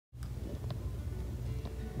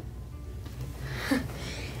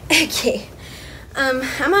Okay,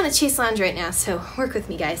 I'm on a Chase Lounge right now, so work with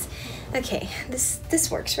me, guys. Okay,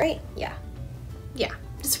 this works, right? Yeah,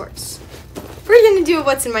 this works. We're gonna do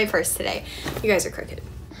what's in my purse today. You guys are crooked.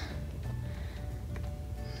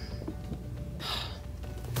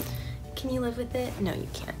 Can you live with it? No, you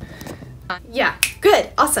can't. Yeah,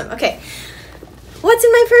 good, awesome, okay. What's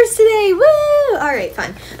in my purse today? Woo! All right,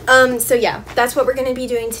 fun. So yeah, that's what we're gonna be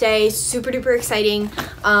doing today. Super duper exciting.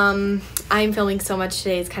 I'm filming so much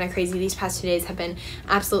today. It's kind of crazy. These past 2 days have been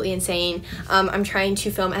absolutely insane. I'm trying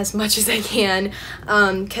to film as much as I can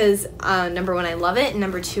because number one, I love it, and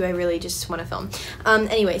number two, I really just want to film.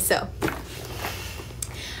 Anyway, so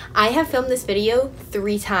I have filmed this video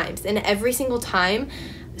 3 times, and every single time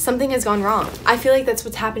something has gone wrong. I feel like that's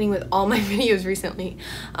what's happening with all my videos recently.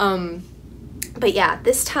 But yeah,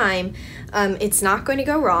 this time, it's not going to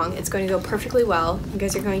go wrong. It's going to go perfectly well. You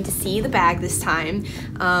guys are going to see the bag this time.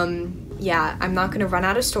 Yeah, I'm not going to run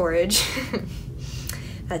out of storage.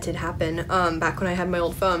 That did happen back when I had my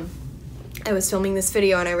old phone. I was filming this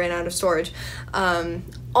video and I ran out of storage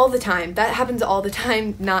all the time. That happens all the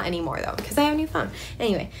time. Not anymore though, because I have a new phone.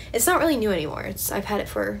 Anyway, it's not really new anymore. I've had it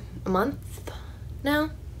for a month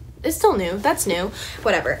now. It's still new. That's new.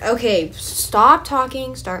 Whatever. Okay, stop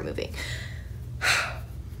talking. Start moving.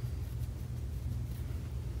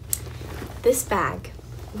 This bag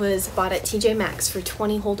was bought at TJ Maxx for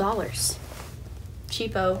 $20 whole.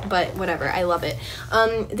 Cheapo, but whatever. I love it.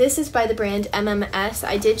 This is by the brand MMS.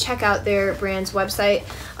 I did check out their brand's website.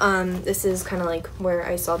 This is kind of like where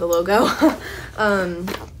I saw the logo.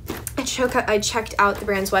 I checked out the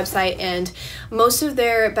brand's website, and most of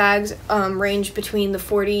their bags range between the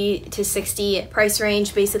 $40 to $60 price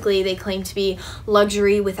range. Basically, they claim to be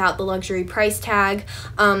luxury without the luxury price tag.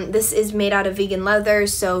 This is made out of vegan leather,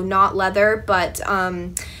 so not leather, but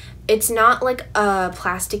it's not like a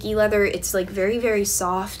plasticky leather. It's like very, very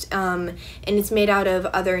soft, and it's made out of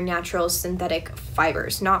other natural synthetic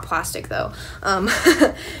fibers. Not plastic though.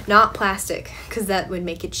 Not plastic, because that would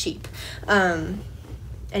make it cheap.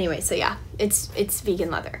 Anyway, so yeah, it's vegan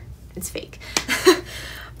leather. It's fake.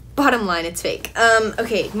 Bottom line, it's fake.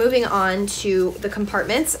 Okay, moving on to the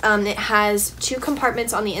compartments. It has 2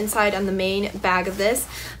 compartments on the inside on the main bag of this.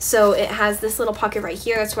 So it has this little pocket right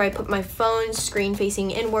here. That's where I put my phone, screen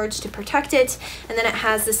facing inwards to protect it. And then it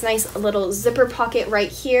has this nice little zipper pocket right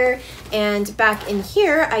here. And back in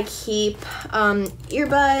here, I keep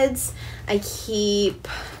earbuds. I keep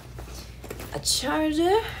a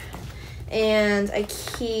charger. And I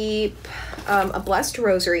keep a blessed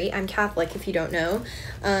rosary. I'm Catholic, if you don't know.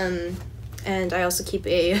 And I also keep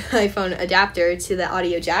a iPhone adapter to the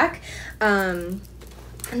audio jack. And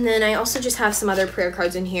then I also just have some other prayer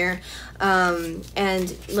cards in here.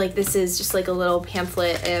 And like this is just like a little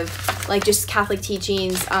pamphlet of like just Catholic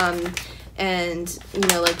teachings. And you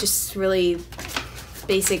know, like just really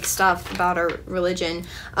basic stuff about our religion.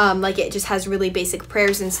 Like it just has really basic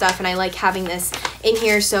prayers and stuff, and I like having this in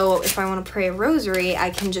here, so if I want to pray a rosary,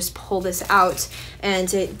 I can just pull this out,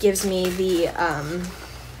 and it gives me the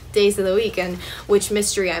days of the week and which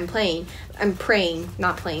mystery I'm praying,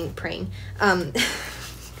 not playing, praying.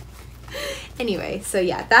 Anyway, so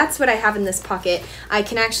yeah, that's what I have in this pocket. I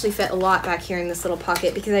can actually fit a lot back here in this little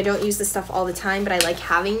pocket because I don't use this stuff all the time, but I like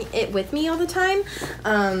having it with me all the time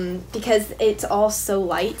because it's all so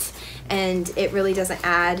light and it really doesn't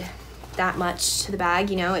add that much to the bag,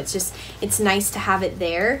 you know. It's nice to have it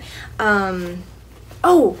there.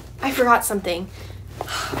 Oh, I forgot something.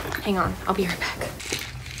 Hang on, I'll be right back.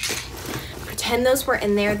 Pretend those were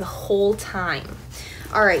in there the whole time.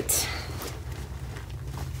 All right.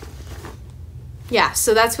 Yeah,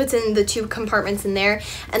 so that's what's in the 2 compartments in there.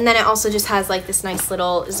 And then it also just has like this nice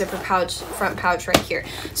little zipper pouch, front pouch right here.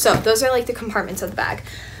 So those are like the compartments of the bag.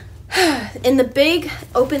 In the big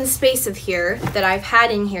open space of here that I've had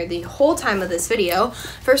in here the whole time of this video,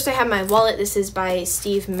 first I have my wallet. This is by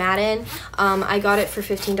Steve Madden. I got it for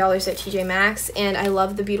 $15 at TJ Maxx, and I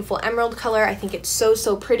love the beautiful emerald color. I think it's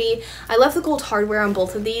so pretty. I love the gold hardware on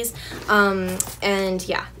both of these, and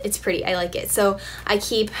yeah, it's pretty. I like it. So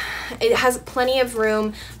it has plenty of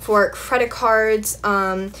room for credit cards.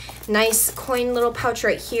 Nice coin little pouch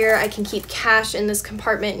right here. I can keep cash in this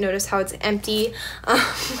compartment. Notice how it's empty.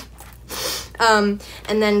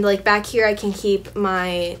 And then like back here I can keep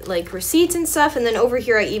my like receipts and stuff, and then over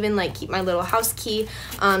here I even like keep my little house key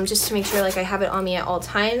just to make sure like I have it on me at all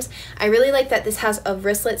times. I really like that this has a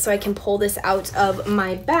wristlet, so I can pull this out of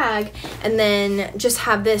my bag and then just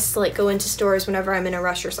have this like go into stores whenever I'm in a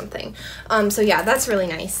rush or something. So yeah, that's really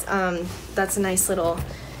nice. That's a nice little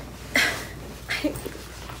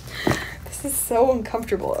this is so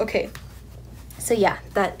uncomfortable. Okay, so yeah,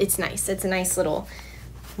 it's nice. It's a nice little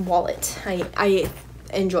wallet. I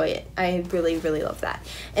enjoy it. I really, really love that.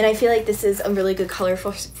 And I feel like this is a really good color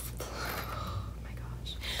for, oh my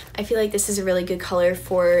gosh. I feel like this is a really good color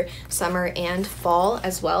for summer and fall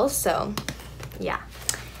as well. So yeah,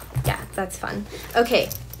 that's fun. Okay,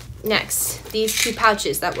 next, these two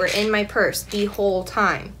pouches that were in my purse the whole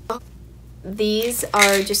time. These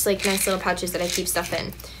are just like nice little pouches that I keep stuff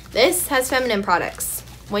in. This has feminine products.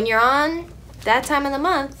 When you're on that time of the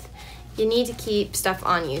month, you need to keep stuff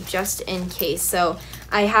on you just in case. So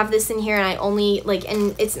I have this in here, and I only like,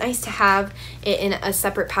 and it's nice to have it in a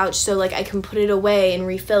separate pouch so like I can put it away and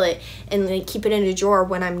refill it and like keep it in a drawer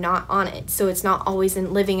when I'm not on it. So it's not always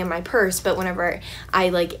living in my purse, but whenever I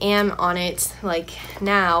like am on it, like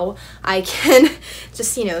now, I can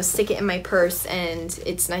just, you know, stick it in my purse and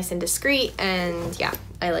it's nice and discreet, and yeah,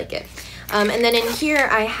 I like it. And then in here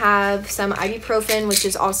I have some ibuprofen, which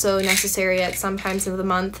is also necessary at some times of the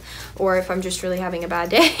month, or if I'm just really having a bad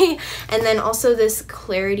day. And then also this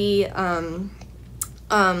Clarity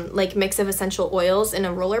like mix of essential oils in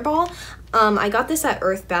a roller ball. I got this at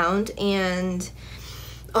Earthbound, and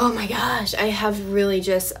oh my gosh, I have really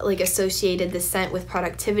just like associated this scent with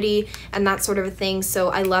productivity and that sort of a thing. So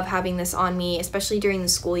I love having this on me, especially during the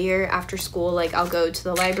school year. After school, like I'll go to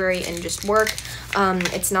the library and just work.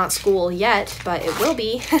 It's not school yet, but it will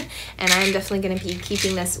be. And I'm definitely going to be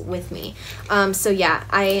keeping this with me. So yeah,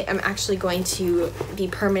 I am actually going to be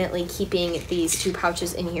permanently keeping these two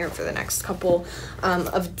pouches in here for the next couple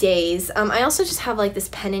of days. I also just have like this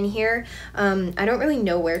pen in here. I don't really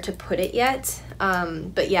know where to put it yet.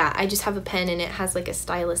 But yeah, I just have a pen, and it has like a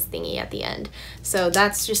stylus thingy at the end. So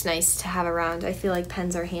that's just nice to have around. I feel like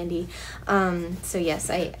pens are handy. So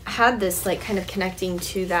yes, I had this like kind of connecting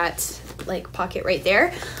to that like pocket right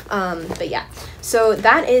there. But yeah, so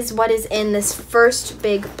that is what is in this first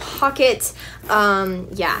big pocket.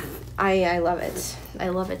 Yeah, I love it. I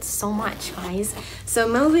love it so much, guys. So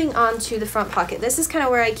moving on to the front pocket. This is kind of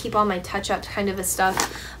where I keep all my touch-up kind of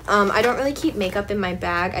stuff. I don't really keep makeup in my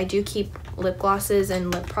bag. I do keep lip glosses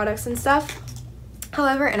and lip products and stuff.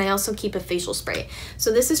 However, and I also keep a facial spray.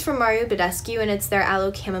 So this is from Mario Badescu, and it's their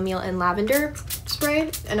Aloe Chamomile and Lavender spray.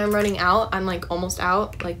 And I'm running out. I'm like almost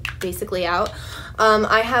out, like basically out.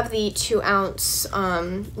 I have the 2-ounce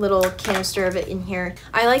little canister of it in here.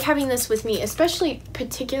 I like having this with me, especially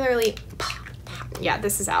particularly, yeah,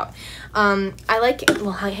 this is out. I like,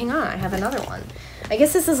 well, hang on, I have another one. I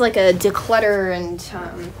guess this is like a declutter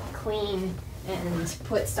and clean and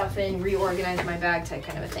put stuff in, reorganize my bag type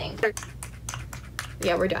kind of a thing.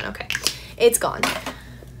 Yeah, we're done. Okay, it's gone.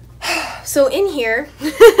 So in here,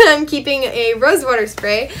 I'm keeping a rose water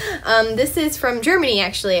spray. This is from Germany,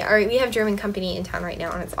 actually. We have a German company in town right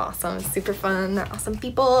now, and it's awesome. It's super fun. They're awesome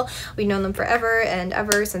people. We've known them forever and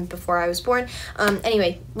ever, since before I was born.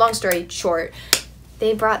 Anyway, long story short,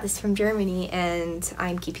 they brought this from Germany, and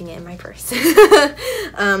I'm keeping it in my purse.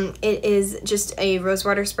 It is just a rose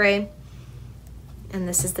water spray, and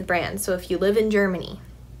this is the brand. So if you live in Germany,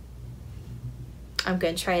 I'm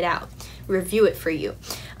going to try it out, review it for you.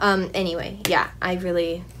 Anyway, yeah, I've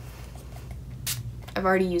already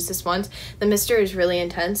used this once. The mister is really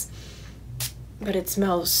intense, but it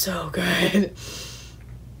smells so good.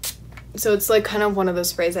 So it's like kind of one of those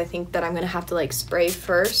sprays I think that I'm gonna have to like spray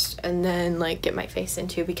first and then like get my face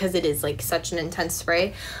into, because it is like such an intense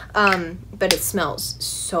spray. But it smells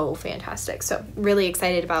so fantastic. So really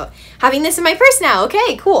excited about having this in my purse now.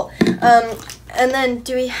 Okay, cool. And then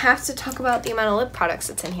do we have to talk about the amount of lip products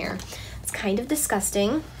that's in here? It's kind of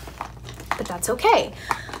disgusting, but that's okay.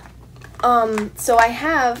 So I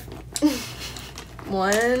have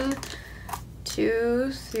 1,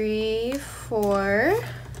 2, 3, 4,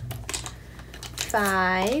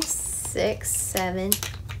 5, 6, 7,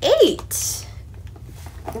 8.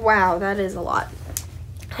 Wow, that is a lot.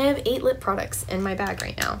 I have 8 lip products in my bag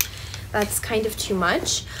right now. That's kind of too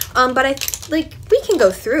much. But we can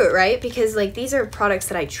go through it, right? Because like these are products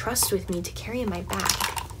that I trust with me to carry in my bag.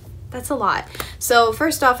 That's a lot. So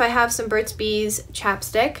first off, I have some Burt's Bees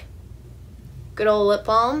chapstick. Good old lip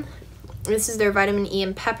balm. This is their vitamin E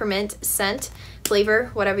and peppermint scent,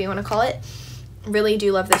 flavor, whatever you want to call it. Really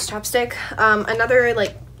do love this chapstick. Another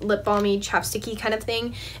like lip balmy chapsticky kind of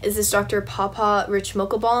thing is this Dr. Pawpaw Rich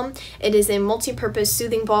Mocha Balm. It is a multi-purpose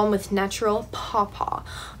soothing balm with natural pawpaw.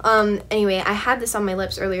 Anyway, I had this on my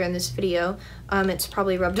lips earlier in this video. It's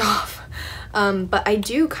probably rubbed off. But I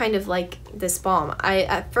do kind of like this balm.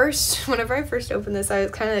 At first, whenever I first opened this, I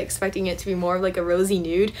was kind of expecting it to be more of like a rosy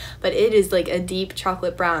nude, but it is like a deep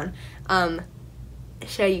chocolate brown.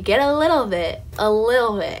 So you get a little bit,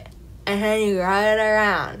 and then you rub it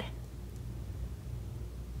around.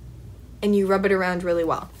 And you rub it around really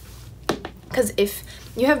well. because if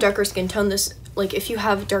you have darker skin tone, this, like if you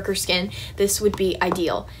have darker skin, this would be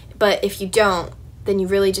ideal. But if you don't, then you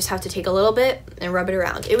really just have to take a little bit and rub it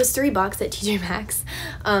around. It was $3 at TJ Maxx,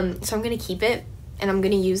 so I'm gonna keep it and I'm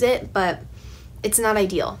gonna use it, but it's not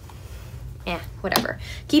ideal. Whatever.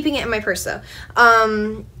 Keeping it in my purse though,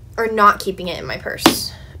 or not keeping it in my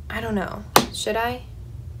purse. I don't know. Should I?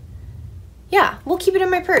 Yeah, we'll keep it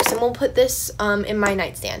in my purse and we'll put this in my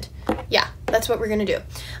nightstand. Yeah, that's what we're gonna do.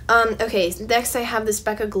 Okay, next I have this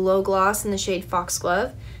Becca Glow Gloss in the shade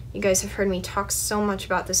Foxglove. You guys have heard me talk so much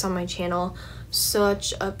about this on my channel.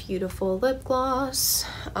 Such a beautiful lip gloss.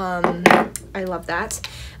 I love that.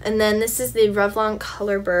 And then this is the Revlon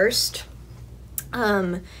Color Burst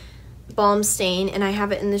Balm Stain, and I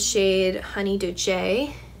have it in the shade Honey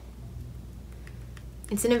Doce.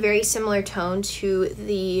 It's in a very similar tone to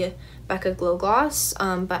the Becca Glow Gloss,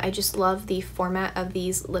 but I just love the format of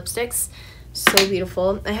these lipsticks. So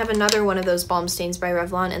beautiful. I have another one of those balm stains by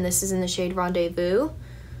Revlon, and this is in the shade Rendezvous,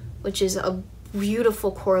 which is a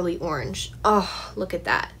beautiful corally orange. Oh, look at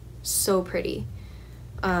that. So pretty.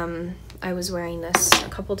 I was wearing this a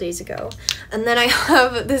couple days ago. And then I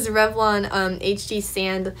have this Revlon HD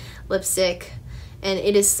Sand lipstick, and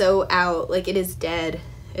it is so out. Like, it is dead.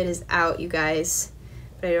 It is out, you guys.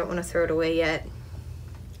 But I don't want to throw it away yet.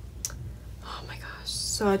 Oh my gosh,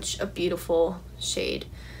 such a beautiful shade.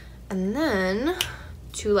 And then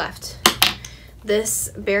 2 left.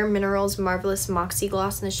 This Bare Minerals Marvelous Moxie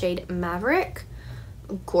Gloss in the shade Maverick.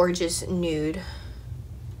 Gorgeous nude.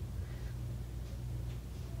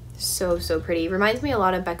 So, so pretty. Reminds me a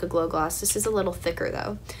lot of Becca Glow Gloss. This is a little thicker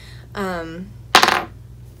though. And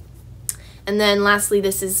then lastly,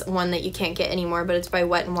 this is one that you can't get anymore, but it's by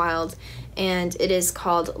Wet n Wild, and it is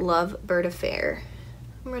called Love Bird Affair.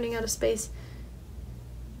 I'm running out of space.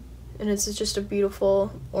 And it's just a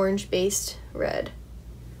beautiful orange-based red.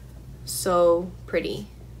 So pretty.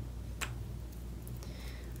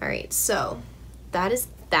 Alright, so that is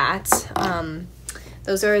that.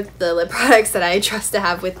 Those are the lip products that I trust to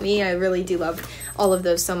have with me. I really do love all of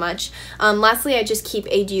those so much. Lastly, I just keep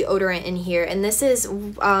a deodorant in here, and this is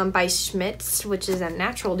by Schmidt's, which is a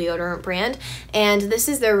natural deodorant brand, and this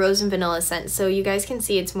is their Rose and Vanilla scent. So you guys can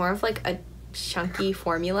see it's more of like a chunky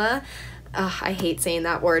formula. I hate saying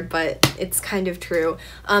that word, but it's kind of true.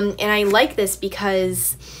 And I like this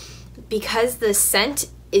because the scent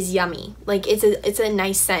is yummy. Like, it's a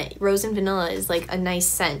nice scent. Rose and vanilla is like a nice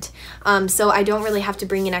scent. So I don't really have to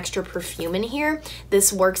bring an extra perfume in here.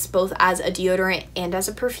 This works both as a deodorant and as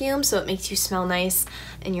a perfume, so it makes you smell nice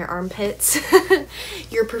in your armpits.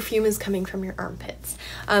 Your perfume is coming from your armpits.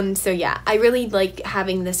 So yeah, I really like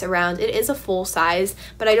having this around. It is a full size,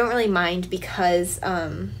 but I don't really mind because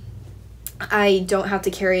I don't have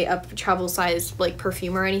to carry a travel size like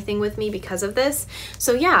perfume or anything with me because of this.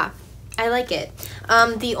 So yeah, I like it.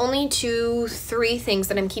 The only 2-3 things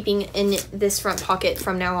that I'm keeping in this front pocket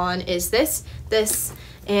from now on is this,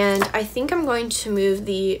 and I think I'm going to move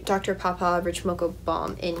the Dr. Papa Rich Mocha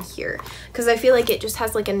Balm in here because I feel like it just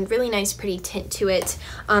has like a really nice pretty tint to it,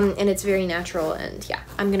 and it's very natural, and yeah,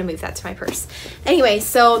 I'm gonna move that to my purse. Anyway,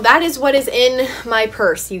 so that is what is in my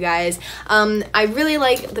purse, you guys. I really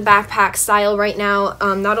like the backpack style right now.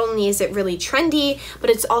 Not only is it really trendy, but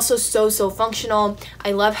it's also so functional.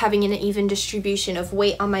 I love having an even distribution of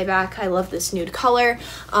weight on my back. I love this nude color,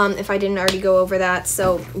 if I didn't already go over that.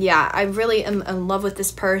 So yeah, I really am in love with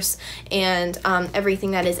this purse, and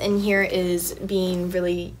everything that is in here is being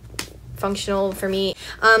really functional for me.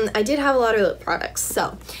 I did have a lot of lip products,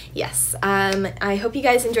 so yes, I hope you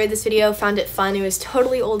guys enjoyed this video, found it fun. It was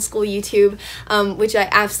totally old school YouTube, which I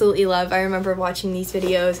absolutely love. I remember watching these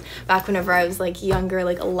videos back whenever I was like younger,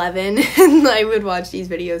 like 11, and I would watch these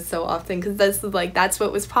videos so often because that's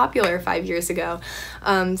what was popular 5 years ago.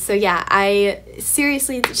 So yeah, I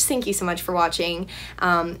seriously just thank you so much for watching,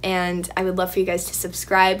 and I would love for you guys to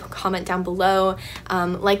subscribe, comment down below,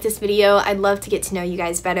 like this video. I'd love to get to know you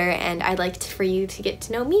guys better, and I'd like for you to get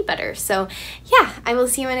to know me better. So yeah, I will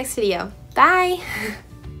see you in my next video. Bye!